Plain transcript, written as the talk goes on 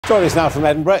Joining us now from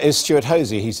Edinburgh is Stewart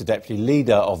Hosie. He's the Deputy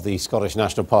Leader of the Scottish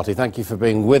National Party. Thank you for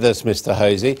being with us, Mr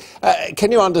Hosie. Can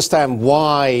you understand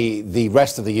why the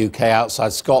rest of the UK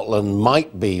outside Scotland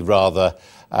might be rather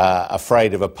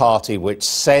afraid of a party which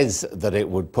says that it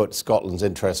would put Scotland's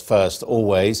interests first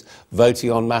always,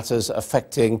 voting on matters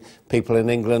affecting people in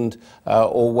England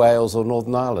or Wales or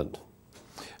Northern Ireland?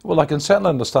 Well, I can certainly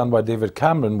understand why David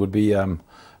Cameron would be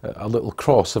a little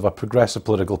cross of a progressive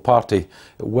political party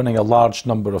winning a large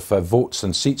number of votes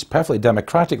and seats perfectly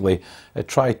democratically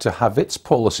tried to have its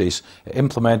policies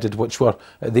implemented which were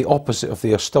the opposite of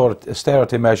the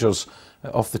austerity measures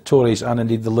of the Tories and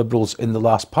indeed the Liberals in the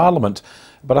last Parliament.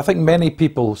 But I think many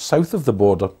people south of the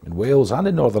border, in Wales and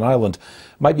in Northern Ireland,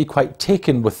 might be quite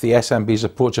taken with the SNP's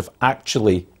approach of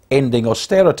actually ending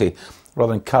austerity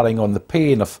rather than carrying on the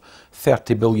pain of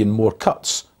 30 billion more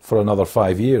cuts for another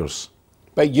 5 years.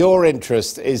 But your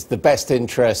interest is the best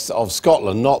interests of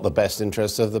Scotland, not the best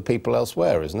interests of the people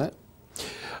elsewhere, isn't it?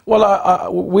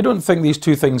 Well, we don't think these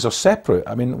two things are separate.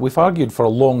 I mean, we've argued for a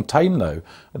long time now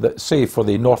that, say, for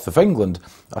the north of England,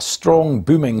 a strong,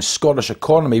 booming Scottish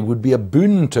economy would be a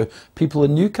boon to people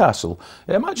in Newcastle.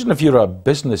 Imagine if you're a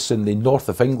business in the north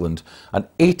of England and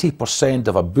 80%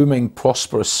 of a booming,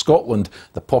 prosperous Scotland,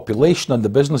 the population and the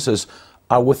businesses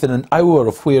are within an hour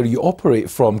of where you operate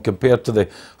from compared to the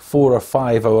 4 or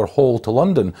 5 hour haul to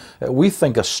London. We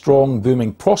think a strong,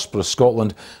 booming, prosperous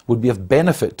Scotland would be of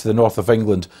benefit to the north of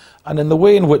England. And in the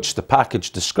way in which the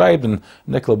package described, and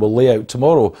Nicola will lay out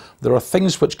tomorrow, there are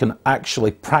things which can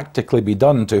actually practically be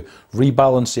done to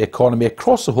rebalance the economy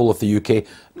across the whole of the UK,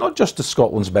 not just to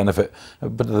Scotland's benefit,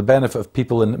 but to the benefit of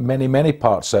people in many, many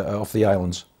parts of the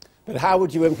islands. But how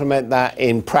would you implement that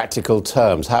in practical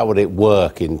terms? How would it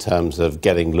work in terms of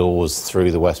getting laws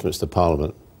through the Westminster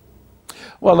Parliament?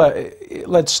 Well,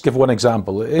 let's give one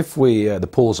example. If the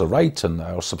polls are right and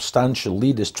our substantial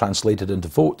lead is translated into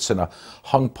votes in a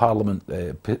hung Parliament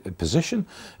position,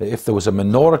 if there was a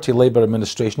minority Labour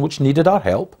administration which needed our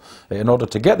help in order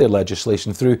to get their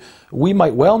legislation through, we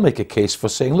might well make a case for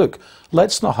saying, look,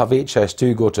 let's not have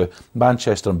HS2 go to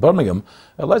Manchester and Birmingham,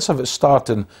 let's have it start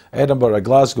in Edinburgh or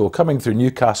Glasgow, coming through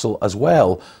Newcastle as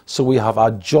well, so we have a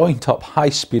joint up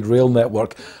high-speed rail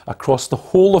network across the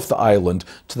whole of the island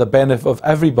to the benefit of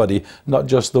everybody, not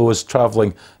just those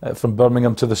travelling from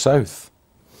Birmingham to the south.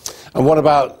 And what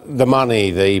about the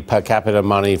money, the per capita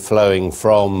money flowing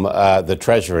from the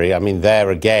Treasury? I mean,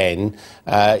 there again,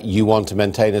 you want to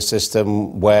maintain a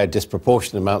system where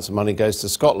disproportionate amounts of money goes to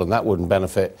Scotland. That wouldn't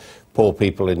benefit poor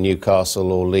people in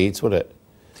Newcastle or Leeds, would it?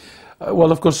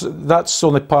 Well, of course, that's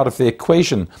only part of the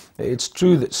equation. It's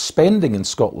true that spending in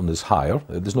Scotland is higher.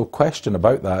 There's no question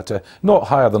about that. Not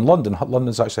higher than London.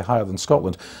 London's actually higher than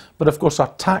Scotland. But, of course,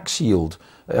 our tax yield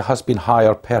has been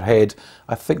higher per head,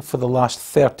 I think, for the last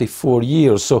 34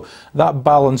 years. So that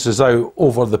balances out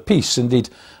over the piece. Indeed,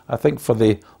 I think for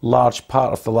the large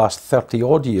part of the last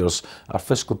 30-odd years, our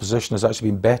fiscal position has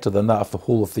actually been better than that of the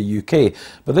whole of the UK.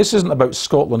 But this isn't about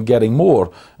Scotland getting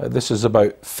more. This is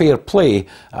about fair play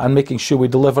and making sure we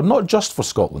deliver not just for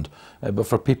Scotland, but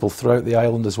for people throughout the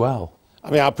island as well.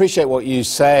 I mean, I appreciate what you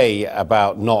say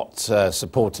about not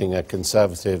supporting a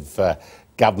Conservative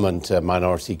government, a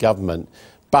minority government,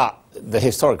 but the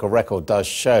historical record does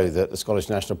show that the Scottish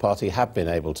National Party have been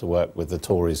able to work with the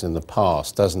Tories in the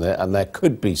past, doesn't it? And there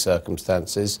could be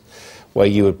circumstances where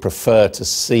you would prefer to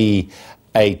see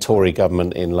a Tory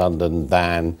government in London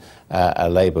than a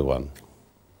Labour one.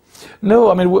 No,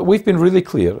 I mean, we've been really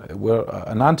clear. We're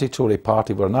an anti-Tory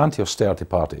party, we're an anti-austerity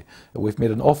party. We've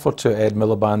made an offer to Ed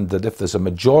Miliband that if there's a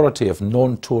majority of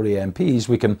non-Tory MPs,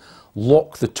 we can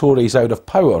lock the Tories out of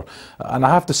power. And I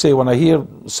have to say, when I hear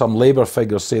some Labour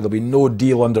figures say there'll be no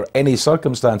deal under any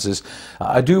circumstances,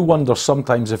 I do wonder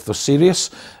sometimes if they're serious,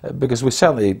 because we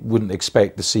certainly wouldn't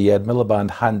expect to see Ed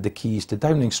Miliband hand the keys to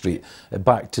Downing Street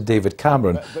back to David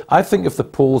Cameron. I think if the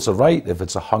polls are right, if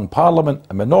it's a hung Parliament,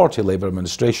 a minority Labour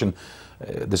administration,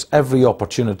 there's every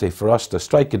opportunity for us to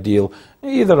strike a deal,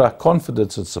 either a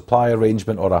confidence and supply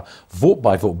arrangement or a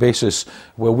vote-by-vote basis,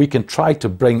 where we can try to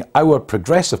bring our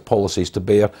progressive policies to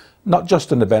bear, not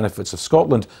just in the benefits of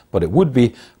Scotland, but it would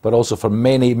be, but also for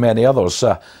many, many others.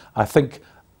 I think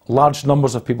large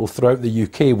numbers of people throughout the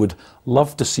UK would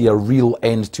love to see a real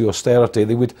end to austerity.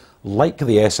 They would like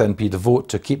the SNP to vote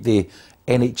to keep the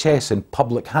NHS in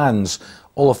public hands.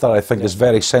 All of that, I think, is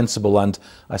very sensible and,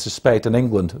 I suspect, in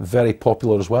England, very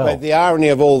popular as well. But the irony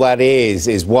of all that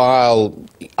is while,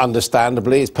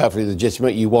 understandably, it's perfectly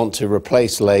legitimate, you want to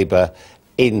replace Labour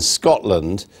in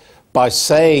Scotland, by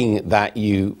saying that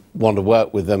you want to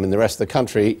work with them in the rest of the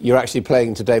country, you're actually playing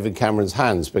into David Cameron's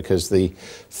hands, because the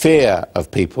fear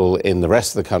of people in the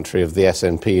rest of the country of the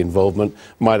SNP involvement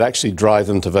might actually drive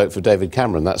them to vote for David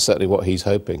Cameron. That's certainly what he's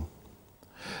hoping.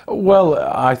 Well,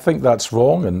 I think that's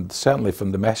wrong, and certainly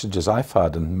from the messages I've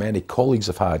had and many colleagues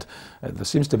have had, there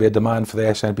seems to be a demand for the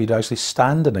SNP to actually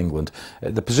stand in England.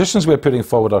 The positions we're putting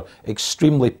forward are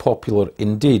extremely popular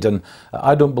indeed, and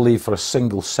I don't believe for a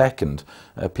single second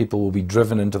people will be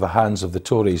driven into the hands of the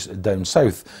Tories down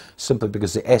south simply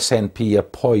because the SNP are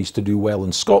poised to do well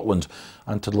in Scotland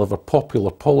and to deliver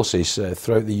popular policies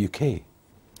throughout the UK.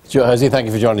 Stewart Hosie, thank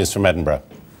you for joining us from Edinburgh.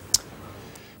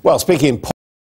 Well, speaking in